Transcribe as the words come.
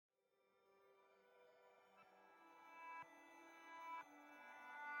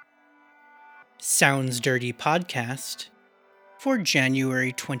Sounds Dirty podcast for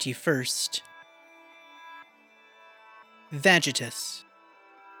January 21st. Vagitus.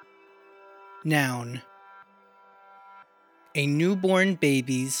 Noun. A newborn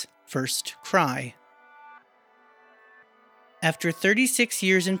baby's first cry. After 36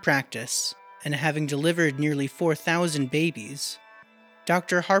 years in practice and having delivered nearly 4,000 babies,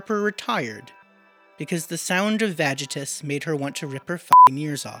 Dr. Harper retired because the sound of vagitus made her want to rip her f***ing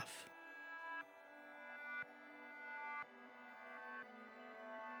ears off.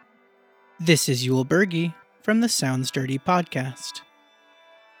 This is Yul Berge from the Sounds Dirty podcast.